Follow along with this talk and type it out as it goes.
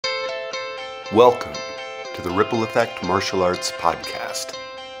Welcome to the Ripple Effect Martial Arts Podcast.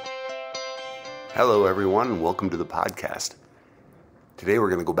 Hello everyone and welcome to the podcast. Today we're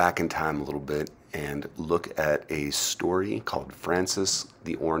going to go back in time a little bit and look at a story called Francis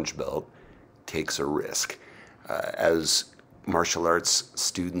the Orange Belt Takes a Risk. As martial arts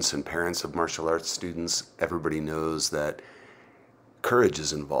students and parents of martial arts students, everybody knows that courage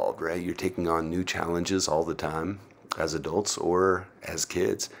is involved, right? You're taking on new challenges all the time as adults or as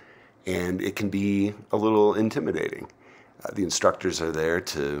kids. And it can be a little intimidating. The instructors are there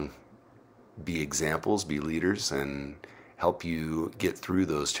to be examples, be leaders, and help you get through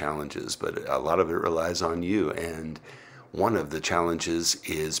those challenges. But a lot of it relies on you. And one of the challenges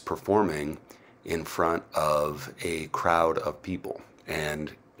is performing in front of a crowd of people.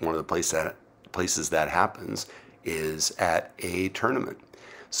 And one of the places that happens is at a tournament.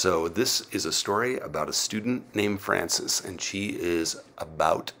 So this is a story about a student named Francis, and she is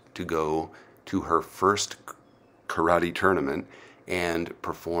about to go to her first karate tournament and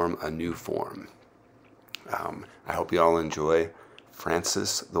perform a new form. I hope you all enjoy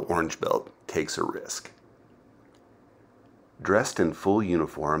Francis the Orange Belt Takes a Risk. Dressed in full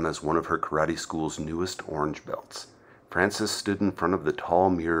uniform as one of her karate school's newest orange belts, Francis stood in front of the tall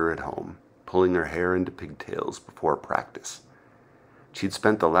mirror at home, pulling her hair into pigtails before practice. She'd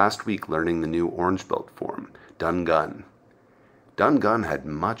spent the last week learning the new orange belt form, Dun Gun. Dun Gun had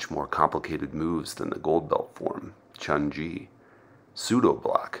much more complicated moves than the gold belt form, Chun Ji. Pseudo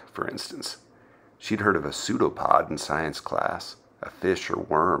block, for instance. She'd heard of a pseudopod in science class, a fish or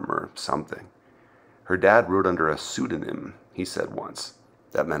worm or something. Her dad wrote under a pseudonym, he said once.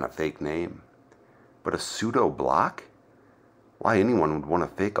 That meant a fake name. But a pseudo block? Why anyone would want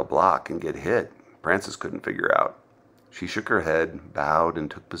to fake a block and get hit, Francis couldn't figure out. She shook her head, bowed, and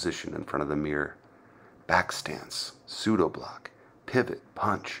took position in front of the mirror. Back stance, pseudo block. Pivot,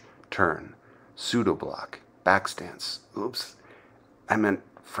 punch, turn, pseudo block, back stance. Oops, I meant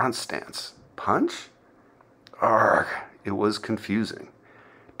front stance. Punch? Arrgh, it was confusing.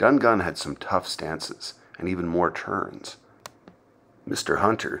 Dun Gun had some tough stances and even more turns. Mr.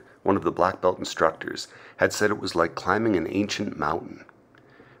 Hunter, one of the black belt instructors, had said it was like climbing an ancient mountain.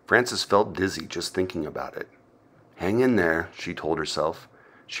 Francis felt dizzy just thinking about it. Hang in there, she told herself.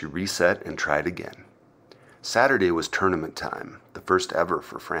 She reset and tried again. Saturday was tournament time, the first ever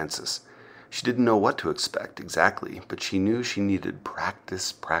for Francis. She didn't know what to expect exactly, but she knew she needed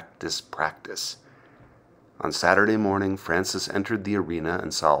practice, practice, practice. On Saturday morning, Francis entered the arena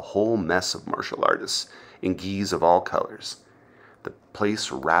and saw a whole mess of martial artists in gis of all colors. The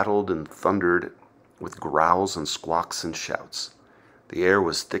place rattled and thundered with growls and squawks and shouts. The air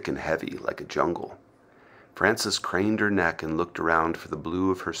was thick and heavy like a jungle. Francis craned her neck and looked around for the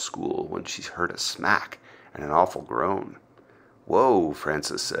blue of her school when she heard a smack and an awful groan. Whoa,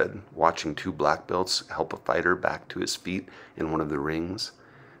 Francis said, watching two black belts help a fighter back to his feet in one of the rings.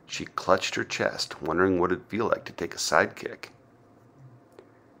 She clutched her chest, wondering what it'd feel like to take a sidekick.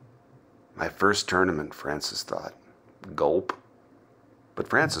 My first tournament, Francis thought. Gulp. But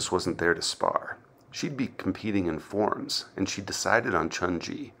Francis wasn't there to spar. She'd be competing in forms, and she decided on Chun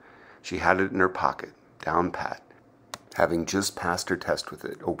Ji. She had it in her pocket, down pat, having just passed her test with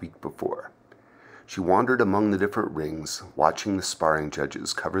it a week before. She wandered among the different rings, watching the sparring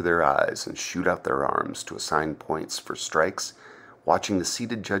judges cover their eyes and shoot out their arms to assign points for strikes, watching the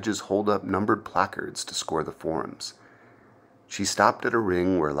seated judges hold up numbered placards to score the forms. She stopped at a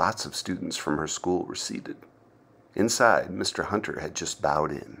ring where lots of students from her school were seated. Inside, Mr. Hunter had just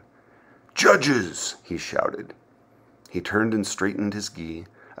bowed in. "Judges!" he shouted. He turned and straightened his gi,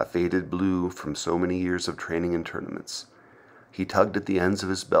 a faded blue from so many years of training in tournaments. He tugged at the ends of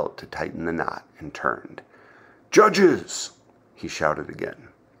his belt to tighten the knot and turned. "Judges!" he shouted again.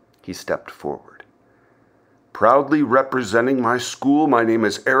 He stepped forward. "Proudly representing my school, my name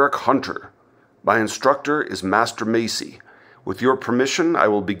is Eric Hunter. My instructor is Master Macy. With your permission, I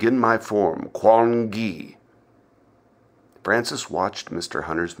will begin my form, Kwang Gi." Francis watched Mr.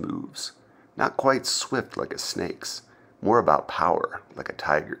 Hunter's moves, not quite swift like a snake's, more about power, like a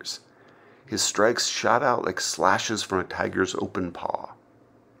tiger's. His strikes shot out like slashes from a tiger's open paw.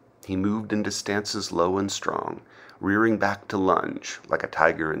 He moved into stances low and strong, rearing back to lunge like a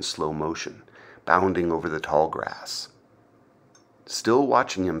tiger in slow motion, bounding over the tall grass. Still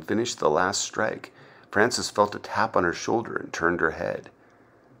watching him finish the last strike, Francis felt a tap on her shoulder and turned her head.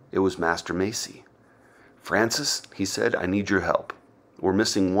 It was Master Macy. "Francis," he said, "I need your help. We're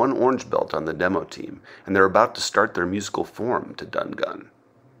missing one orange belt on the demo team, and they're about to start their musical form to Dun Gun."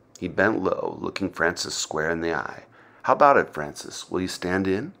 He bent low, looking Francis square in the eye. "How about it, Francis? Will you stand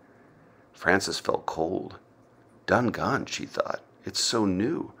in?" Francis felt cold. Dun Gun, she thought. It's so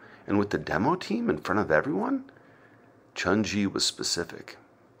new, And with the demo team in front of everyone? Chun-Ji was specific.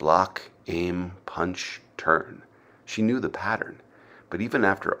 Block, aim, punch, turn. She knew the pattern. But even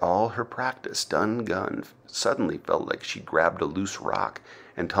after all her practice, Dun Gun suddenly felt like she grabbed a loose rock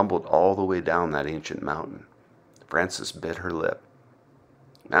and tumbled all the way down that ancient mountain. Francis bit her lip.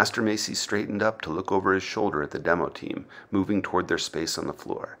 Master Macy straightened up to look over his shoulder at the demo team, moving toward their space on the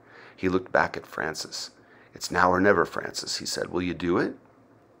floor. He looked back at Francis. "It's now or never, Francis," he said. "Will you do it?"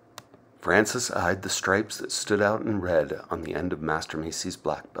 Francis eyed the stripes that stood out in red on the end of Master Macy's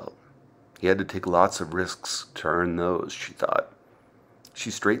black belt. He had to take lots of risks to earn those, she thought.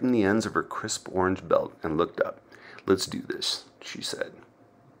 She straightened the ends of her crisp orange belt and looked up. "Let's do this," she said.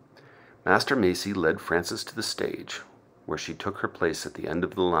 Master Macy led Francis to the stage, where she took her place at the end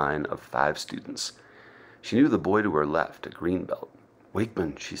of the line of 5 students. She knew the boy to her left, a green belt.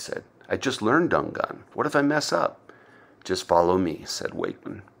 "Wakeman," she said, "I just learned Dun Gun. What if I mess up?" "Just follow me," said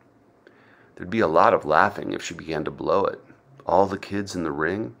Wakeman. There'd be a lot of laughing if she began to blow it. All the kids in the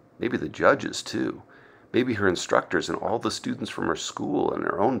ring, maybe the judges too, maybe her instructors and all the students from her school and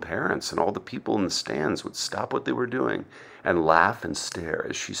her own parents and all the people in the stands would stop what they were doing and laugh and stare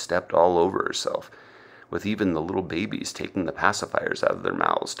as she stepped all over herself, with even the little babies taking the pacifiers out of their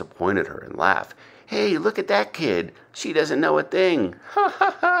mouths to point at her and laugh. "Hey, look at that kid. She doesn't know a thing. Ha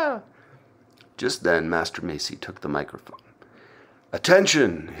ha ha." Just then, Master Macy took the microphone.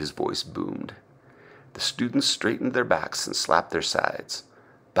 "Attention!" his voice boomed. The students straightened their backs and slapped their sides.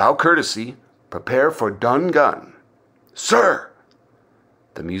 "Bow courtesy. Prepare for Dun Gun." "Sir!"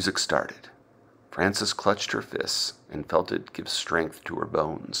 The music started. Francis clutched her fists and felt it give strength to her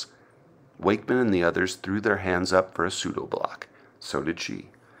bones. Wakeman and the others threw their hands up for a pseudo block. So did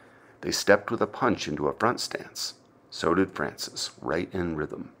she. They stepped with a punch into a front stance. So did Francis, right in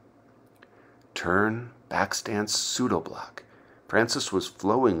rhythm. Turn, back stance, pseudo block. Francis was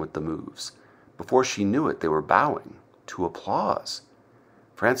flowing with the moves. Before she knew it, they were bowing to applause.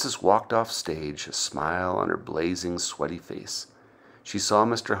 Francis walked off stage, a smile on her blazing, sweaty face. She saw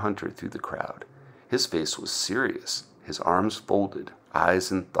Mr. Hunter through the crowd. His face was serious, his arms folded,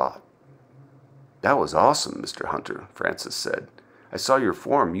 eyes in thought. "That was awesome, Mr. Hunter," Francis said. "I saw your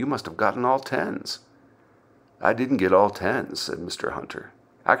form. You must have gotten all 10s. "I didn't get all 10s, said Mr. Hunter.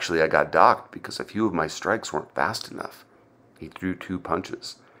 "Actually, I got docked because a few of my strikes weren't fast enough." He threw 2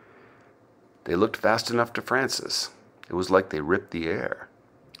 punches. They looked fast enough to Francis. It was like they ripped the air.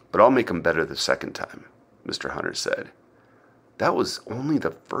 "But I'll make 'em better the second time," Mr. Hunter said. "That was only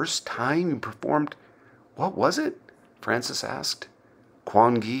the first time you performed. What was it?" Francis asked.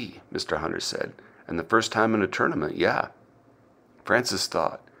 "Quan Gi," Mr. Hunter said. "And the first time in a tournament, yeah." Francis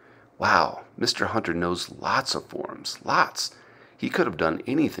thought, wow, Mr. Hunter knows lots of forms, lots. He could have done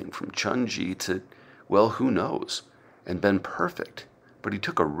anything from Chun-Ji to, well, who knows, and been perfect. But he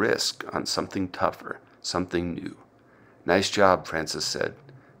took a risk on something tougher, something new. "Nice job," Francis said.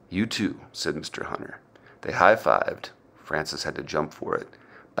 "You too," said Mr. Hunter. They high-fived. Francis had to jump for it,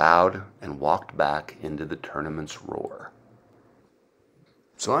 bowed, and walked back into the tournament's roar.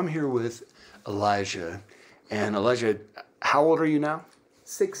 So I'm here with Elijah. And Elijah, how old are you now?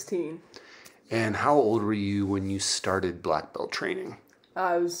 16. And how old were you when you started black belt training?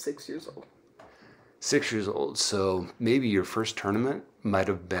 I was 6 years old. 6 years old. So maybe your first tournament might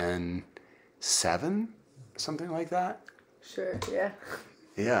have been 7, something like that? Sure, yeah.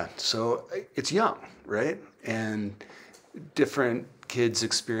 Yeah, so it's young, right? And different kids'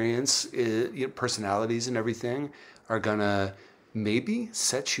 experience, personalities and everything are gonna maybe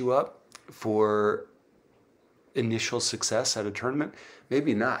set you up for initial success at a tournament.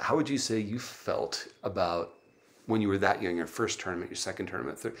 Maybe not. How would you say you felt about when you were that young, your first tournament, your second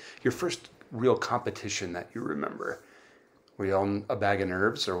tournament, your first real competition that you remember? Were you on a bag of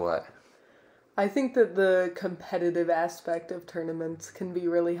nerves or what? I think that the competitive aspect of tournaments can be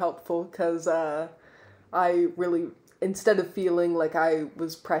really helpful because I really, instead of feeling like I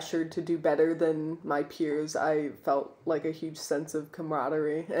was pressured to do better than my peers, I felt like a huge sense of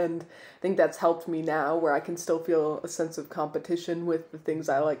camaraderie. And I think that's helped me now where I can still feel a sense of competition with the things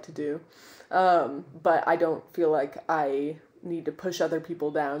I like to do. But I don't feel like I need to push other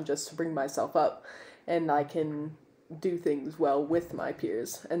people down just to bring myself up. And I can do things well with my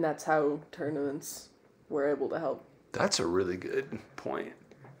peers. And that's how tournaments were able to help. That's a really good point.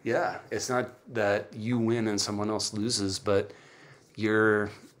 Yeah, it's not that you win and someone else loses, but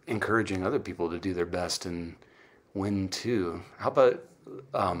you're encouraging other people to do their best and win too. How about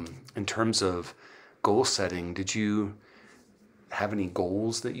in terms of goal setting, did you have any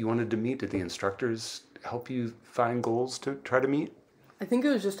goals that you wanted to meet? Did the instructors help you find goals to try to meet? I think it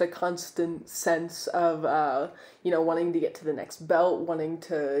was just a constant sense of, wanting to get to the next belt, wanting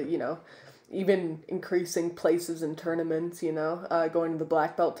to, even increasing places in tournaments, going to the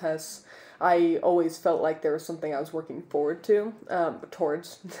black belt tests. I always felt like there was something I was working forward to,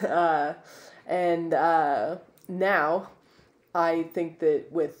 towards. And now I think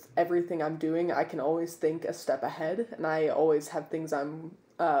that with everything I'm doing, I can always think a step ahead, and I always have things I'm,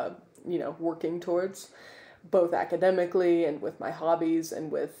 working towards, both academically and with my hobbies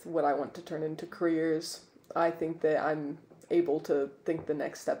and with what I want to turn into careers. I think that I'm able to think the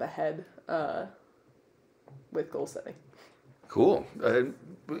next step ahead with goal setting. Cool.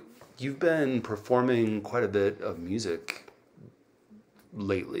 You've been performing quite a bit of music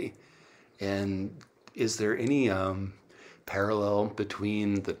lately, and is there any parallel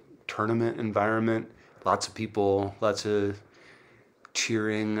between the tournament environment, lots of people, lots of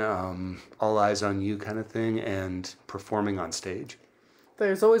cheering, all eyes on you kind of thing, and performing on stage?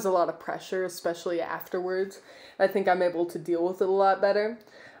 There's always a lot of pressure, especially afterwards. I think I'm able to deal with it a lot better.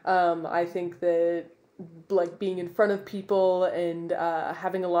 I think that like being in front of people and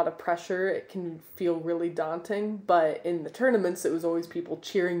having a lot of pressure, it can feel really daunting. But in the tournaments, it was always people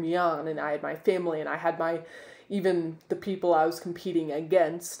cheering me on, and I had my family, and I had even the people I was competing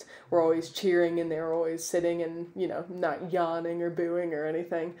against were always cheering, and they were always sitting and, not yawning or booing or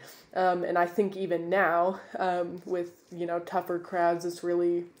anything. And I think even now, with, tougher crowds, it's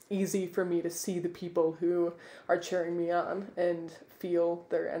really easy for me to see the people who are cheering me on and feel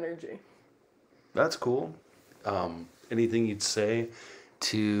their energy. That's cool. Anything you'd say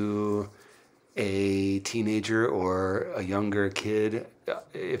to a teenager or a younger kid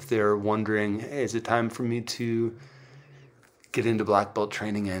if they're wondering, hey, is it time for me to get into black belt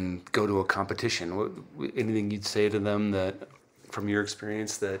training and go to a competition? Anything you'd say to them that, from your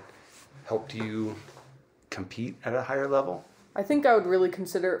experience, that helped you compete at a higher level? I think I would really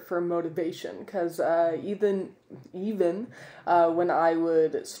consider it for motivation, because even when I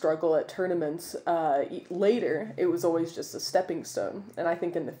would struggle at tournaments, later it was always just a stepping stone. And I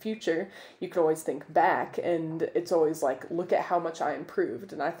think in the future you could always think back, and it's always like, look at how much I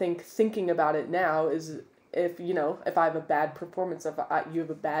improved. And I think thinking about it now is, if I have a bad performance, you have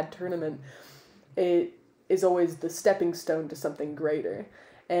a bad tournament, it is always the stepping stone to something greater.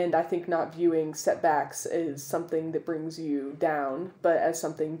 And I think not viewing setbacks as something that brings you down, but as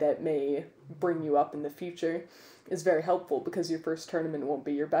something that may bring you up in the future, is very helpful, because your first tournament won't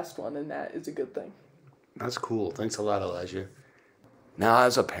be your best one, and that is a good thing. That's cool. Thanks a lot, Elijah. Now,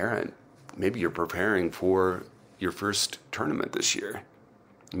 as a parent, maybe you're preparing for your first tournament this year.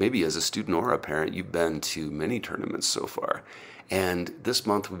 Maybe as a student or a parent, you've been to many tournaments so far. And this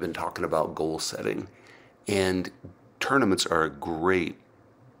month we've been talking about goal setting. And tournaments are a great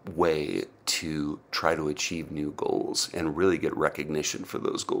way to try to achieve new goals and really get recognition for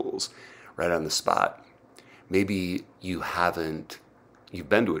those goals right on the spot. Maybe you've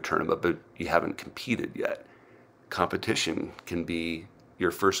been to a tournament, but you haven't competed yet. Competition can be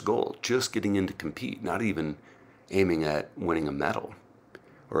your first goal, just getting in to compete, not even aiming at winning a medal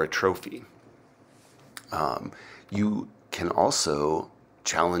or a trophy. You can also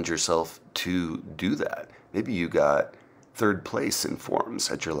challenge yourself to do that. Maybe you got third place in forms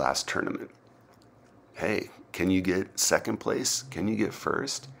at your last tournament. Hey, can you get second place? Can you get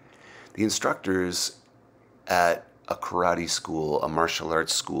first? The instructors at a karate school, a martial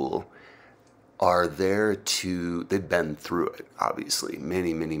arts school, are there they've been through it, obviously,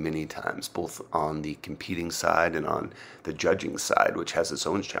 many, many, many times, both on the competing side and on the judging side, which has its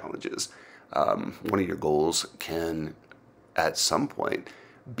own challenges. One of your goals can, at some point,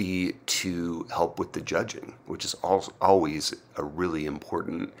 be to help with the judging, which is always a really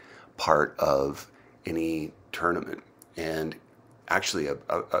important part of any tournament, and actually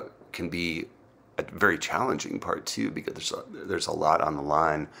can be a very challenging part too, because there's a lot on the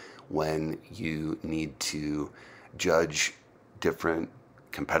line when you need to judge different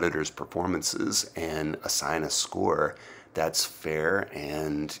competitors' performances and assign a score that's fair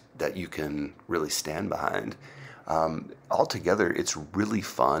and that you can really stand behind. Altogether, it's really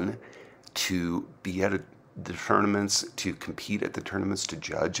fun to be at the tournaments, to compete at the tournaments, to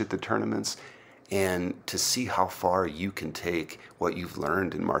judge at the tournaments, and to see how far you can take what you've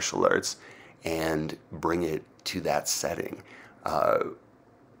learned in martial arts and bring it to that setting.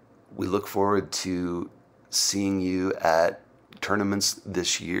 We look forward to seeing you at tournaments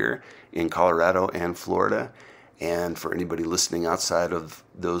this year in Colorado and Florida. And for anybody listening outside of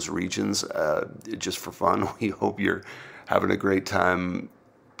those regions, just for fun, we hope you're having a great time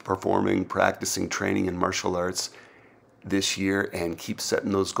performing, practicing, training in martial arts this year, and keep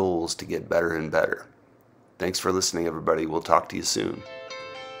setting those goals to get better and better. Thanks for listening, everybody. We'll talk to you soon.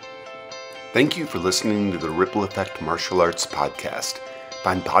 Thank you for listening to the Ripple Effect Martial Arts Podcast.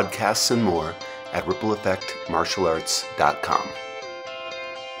 Find podcasts and more at rippleeffectmartialarts.com.